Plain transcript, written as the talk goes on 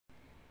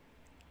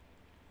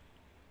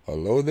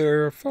Hello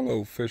there,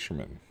 fellow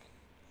fishermen.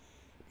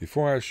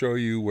 Before I show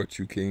you what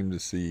you came to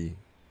see,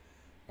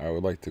 I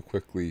would like to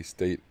quickly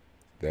state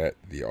that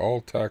the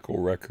all-tackle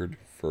record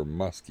for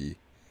muskie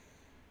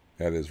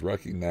that is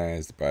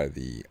recognized by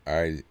the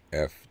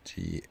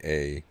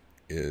IFGA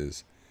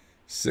is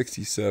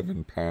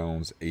 67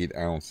 pounds 8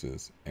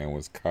 ounces and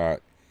was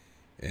caught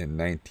in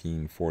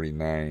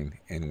 1949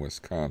 in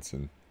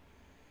Wisconsin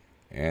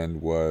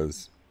and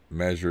was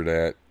measured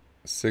at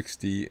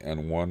 60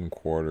 and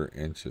 1/4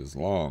 inches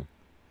long.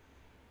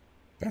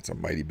 That's a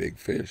mighty big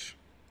fish.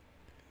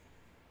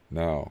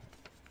 Now,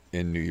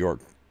 in New York,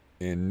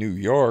 in New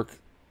York,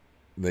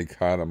 they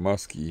caught a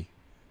muskie,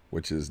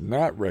 which is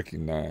not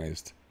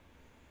recognized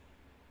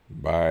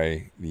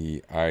by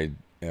the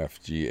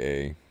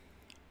IFGA.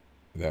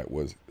 That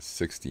was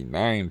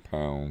 69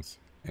 pounds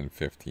and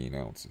 15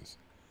 ounces,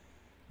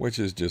 which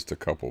is just a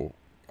couple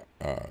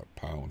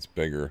pounds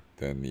bigger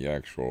than the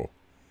actual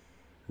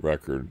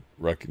record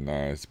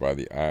recognized by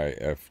the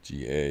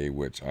IFGA,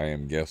 which I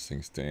am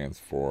guessing stands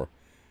for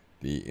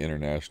the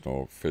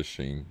International Fish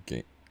and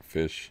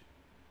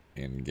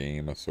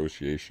Game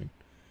Association.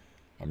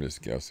 I'm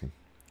just guessing.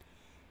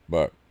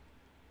 But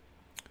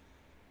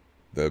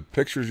the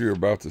pictures you're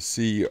about to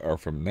see are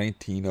from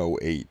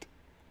 1908.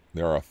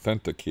 They're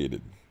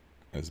authenticated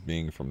as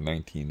being from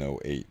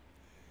 1908.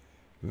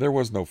 There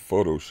was no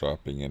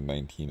photoshopping in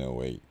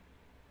 1908.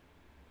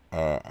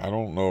 I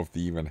don't know if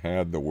they even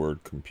had the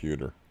word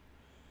computer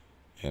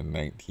in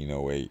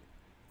 1908.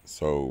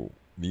 So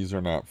these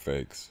are not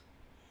fakes.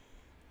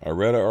 I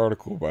read an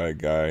article by a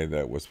guy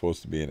that was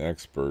supposed to be an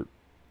expert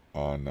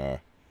on the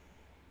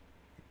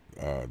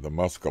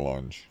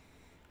muskellunge,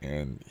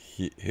 and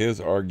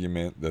his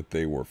argument that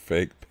they were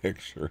fake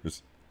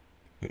pictures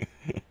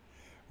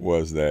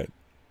was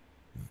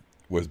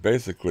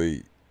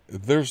basically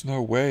there's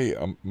no way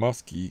a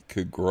muskie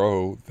could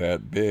grow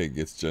that big.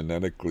 It's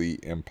genetically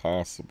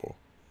impossible.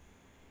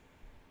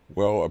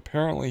 Well,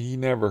 apparently he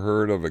never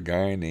heard of a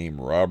guy named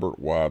Robert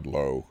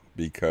Wadlow,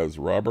 because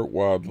Robert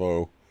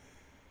Wadlow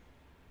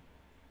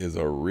is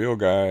a real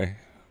guy.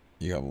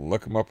 You can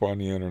look him up on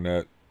the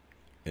internet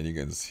and you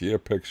can see a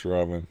picture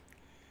of him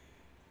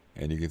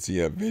and you can see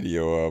a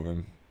video of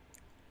him,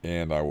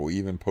 and I will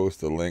even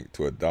post a link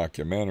to a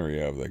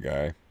documentary of the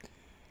guy.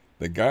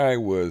 The guy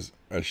was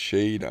a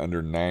shade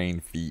under 9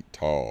 feet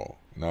tall.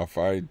 Now if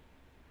I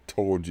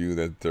told you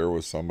that there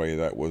was somebody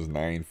that was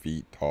 9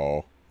 feet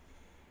tall,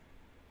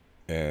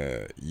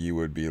 you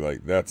would be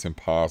like, that's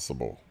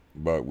impossible.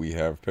 But we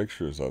have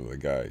pictures of the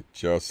guy,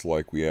 just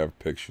like we have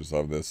pictures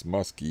of this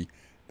muskie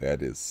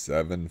that is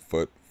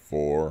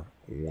 7'4",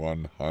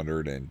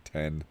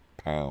 110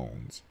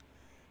 pounds.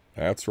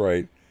 That's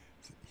right,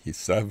 he's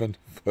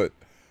 7'4"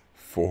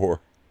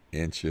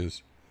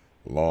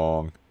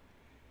 long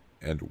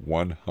and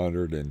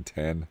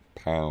 110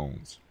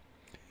 pounds.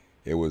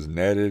 It was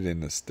netted in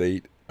the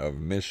state of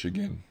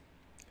Michigan.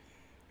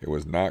 It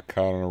was not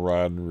caught on a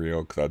rod and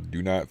reel, because I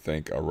do not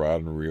think a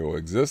rod and reel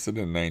existed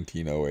in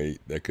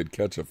 1908 that could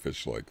catch a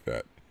fish like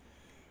that.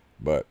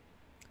 But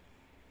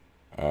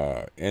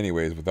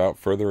anyways, without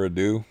further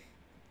ado,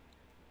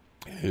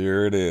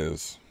 here it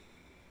is.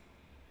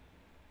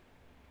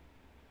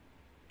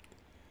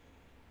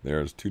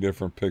 There's two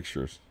different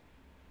pictures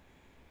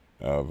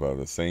of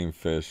the same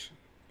fish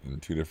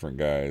and two different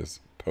guys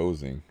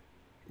posing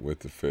with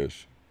the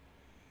fish.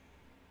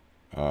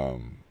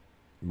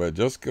 But it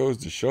just goes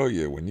to show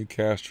you, when you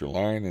cast your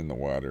line in the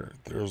water,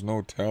 there's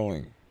no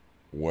telling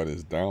what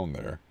is down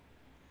there.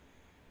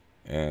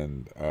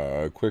 And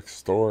a quick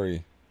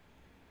story,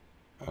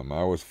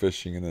 I was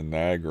fishing in the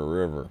Niagara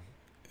River,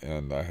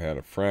 and I had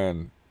a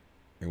friend,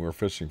 and we were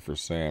fishing for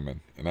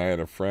salmon, and I had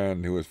a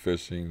friend who was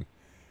fishing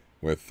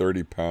with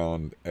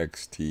 30-pound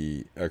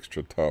XT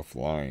extra tough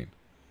line.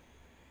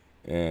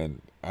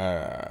 And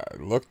I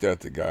looked at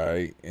the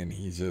guy, and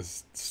he's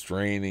just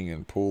straining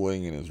and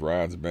pulling, and his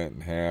rod's bent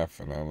in half,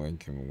 and I'm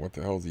thinking, what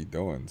the hell is he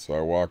doing? So I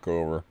walk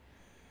over,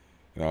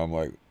 and I'm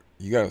like,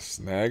 you got a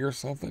snag or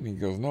something? He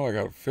goes, no, I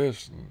got a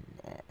fish, and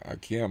I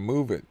can't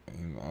move it.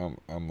 And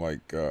I'm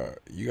like,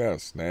 you got a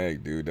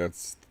snag, dude.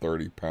 That's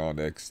 30-pound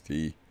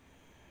XT.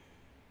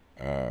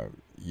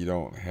 You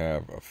don't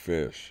have a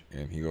fish.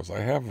 And he goes,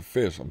 I have a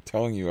fish. I'm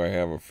telling you I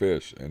have a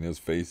fish. And his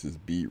face is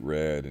beet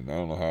red, and I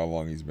don't know how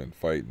long he's been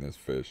fighting this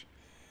fish.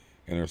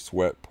 And there's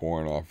sweat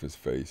pouring off his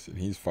face. And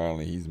he's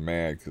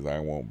mad because I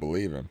won't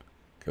believe him,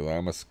 because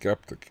I'm a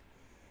skeptic.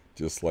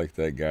 Just like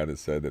that guy that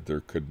said that there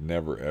could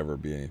never ever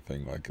be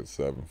anything like a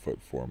 7'4"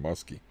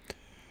 muskie.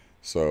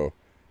 So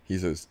he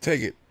says,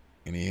 take it.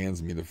 And he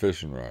hands me the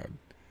fishing rod.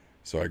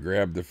 So I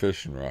grabbed the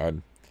fishing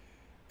rod,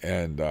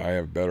 and I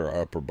have better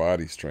upper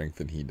body strength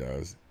than he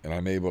does, and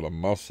I'm able to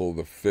muscle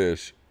the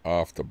fish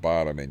off the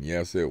bottom. And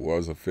yes, it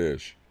was a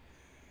fish.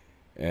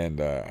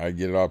 And I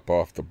get it up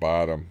off the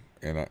bottom,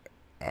 and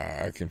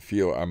I can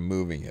feel I'm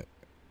moving it,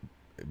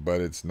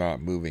 but it's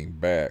not moving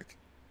back.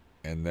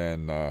 And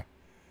then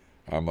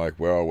I'm like,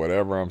 well,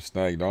 whatever I'm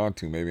snagged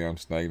onto, maybe I'm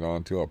snagged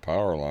onto a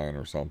power line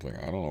or something.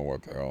 I don't know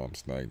what the hell I'm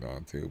snagged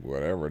onto, but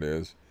whatever it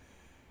is,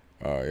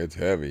 it's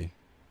heavy.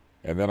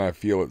 and then I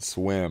feel it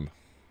swim,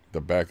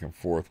 the back and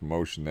forth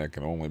motion that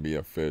can only be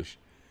a fish,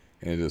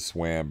 and it just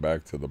swam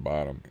back to the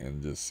bottom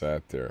and just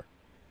sat there.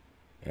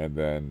 And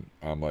then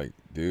I'm like,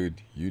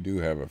 dude, you do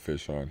have a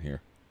fish on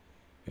here.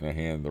 And I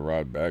handed the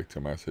rod back to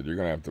him. I said, you're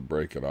going to have to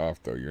break it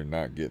off, though. You're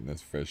not getting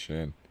this fish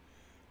in.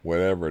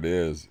 Whatever it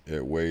is,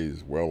 it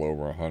weighs well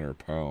over 100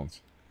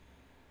 pounds.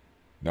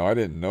 Now, I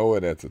didn't know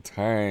it at the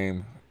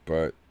time,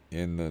 but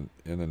in the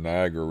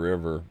Niagara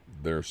River,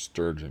 there's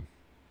sturgeon.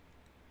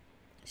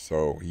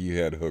 So he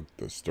had hooked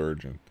the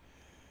sturgeon.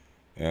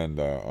 And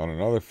on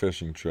another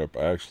fishing trip,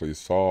 I actually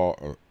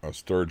saw a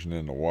sturgeon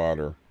in the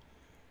water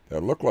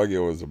that looked like it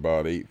was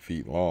about 8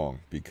 feet long,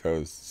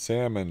 because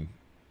salmon,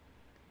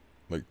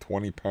 like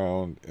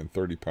 20-pound and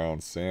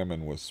 30-pound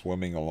salmon, was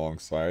swimming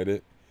alongside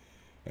it,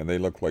 and they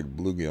looked like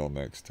bluegill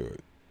next to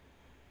it.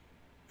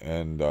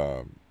 And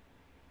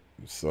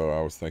so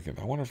I was thinking,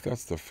 I wonder if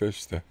that's the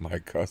fish that my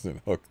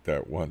cousin hooked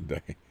that one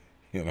day.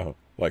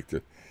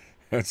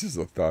 That's just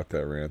a thought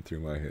that ran through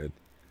my head.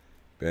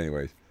 But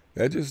anyways,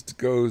 that just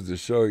goes to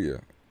show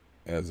you,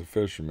 as a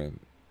fisherman,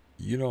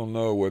 you don't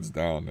know what's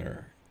down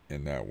there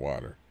in that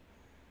water.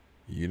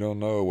 You don't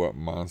know what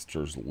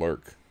monsters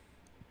lurk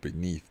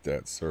beneath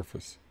that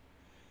surface.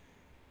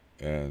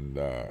 And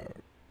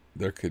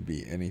there could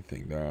be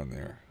anything down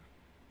there.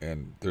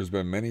 And there's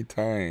been many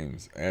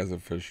times as a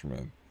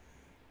fisherman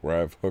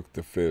where I've hooked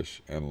a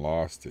fish and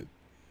lost it,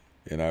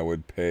 and I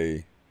would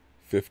pay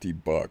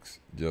 $50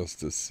 just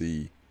to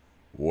see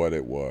what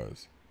it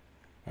was.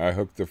 I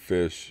hooked a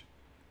fish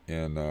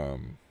in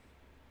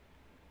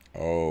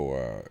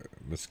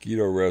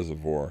Mosquito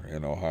Reservoir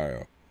in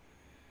Ohio.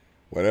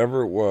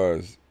 Whatever it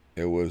was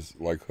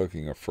like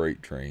hooking a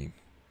freight train.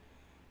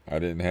 I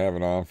didn't have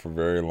it on for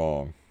very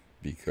long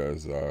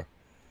because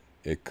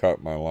it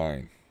cut my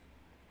line.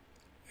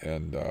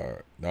 And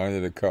not only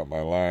did it cut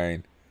my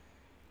line,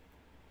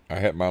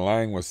 my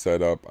line was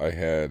set up. I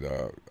had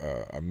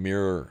a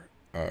mirror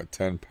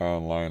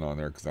 10-pound line on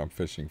there because I'm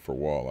fishing for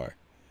walleye.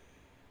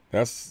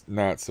 That's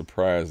not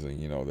surprising,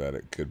 that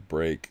it could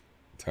break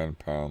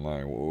 10-pound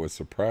line. What was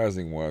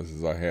surprising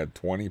is I had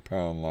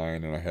 20-pound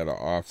line, and I had an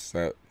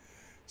offset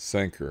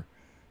sinker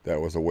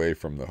that was away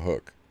from the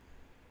hook.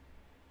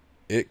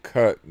 It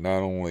cut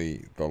not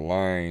only the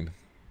line,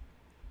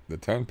 the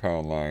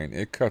 10-pound line,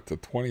 it cut the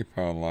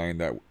 20-pound line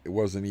that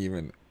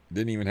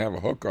didn't even have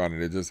a hook on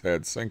it. It just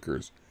had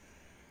sinkers.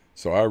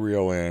 So I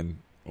reel in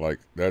like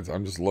that's.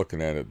 I'm just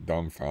looking at it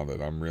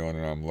dumbfounded. I'm reeling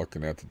in. I'm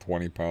looking at the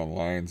 20-pound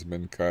line's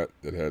been cut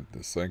that had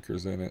the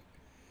sinkers in it,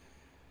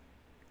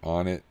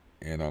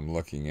 and I'm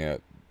looking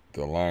at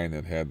the line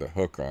that had the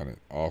hook on it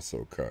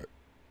also cut.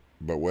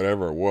 But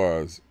whatever it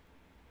was,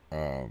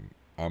 I'm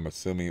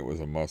assuming it was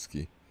a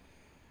muskie.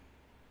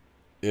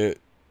 It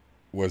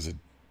was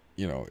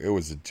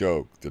a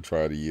joke to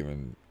try to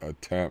even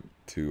attempt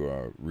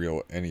to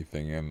reel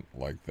anything in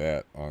like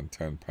that on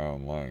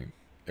 10-pound line.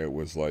 It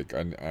was like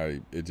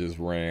it just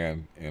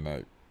ran, and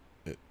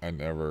I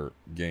never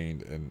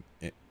gained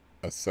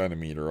a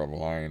centimeter of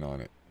line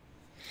on it.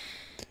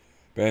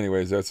 But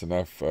anyways, that's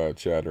enough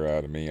chatter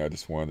out of me. I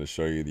just wanted to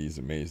show you these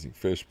amazing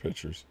fish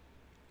pictures,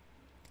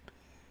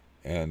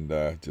 and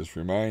just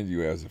remind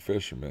you as a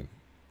fisherman,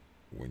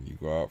 when you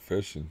go out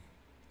fishing,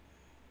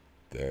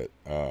 that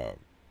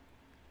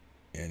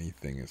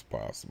anything is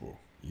possible.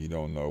 You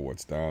don't know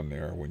what's down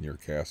there when you're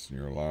casting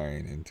your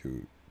line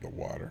into the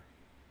water.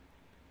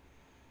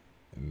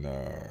 And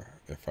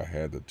if I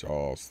had the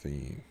Jaws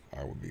theme,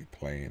 I would be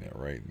playing it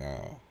right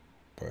now.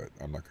 But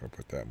I'm not going to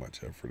put that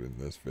much effort in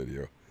this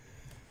video.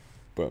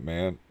 But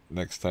man,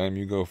 next time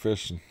you go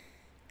fishing,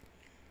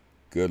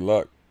 good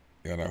luck.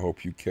 And I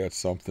hope you catch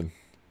something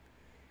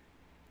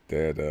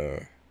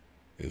that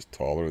is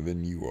taller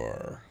than you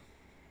are.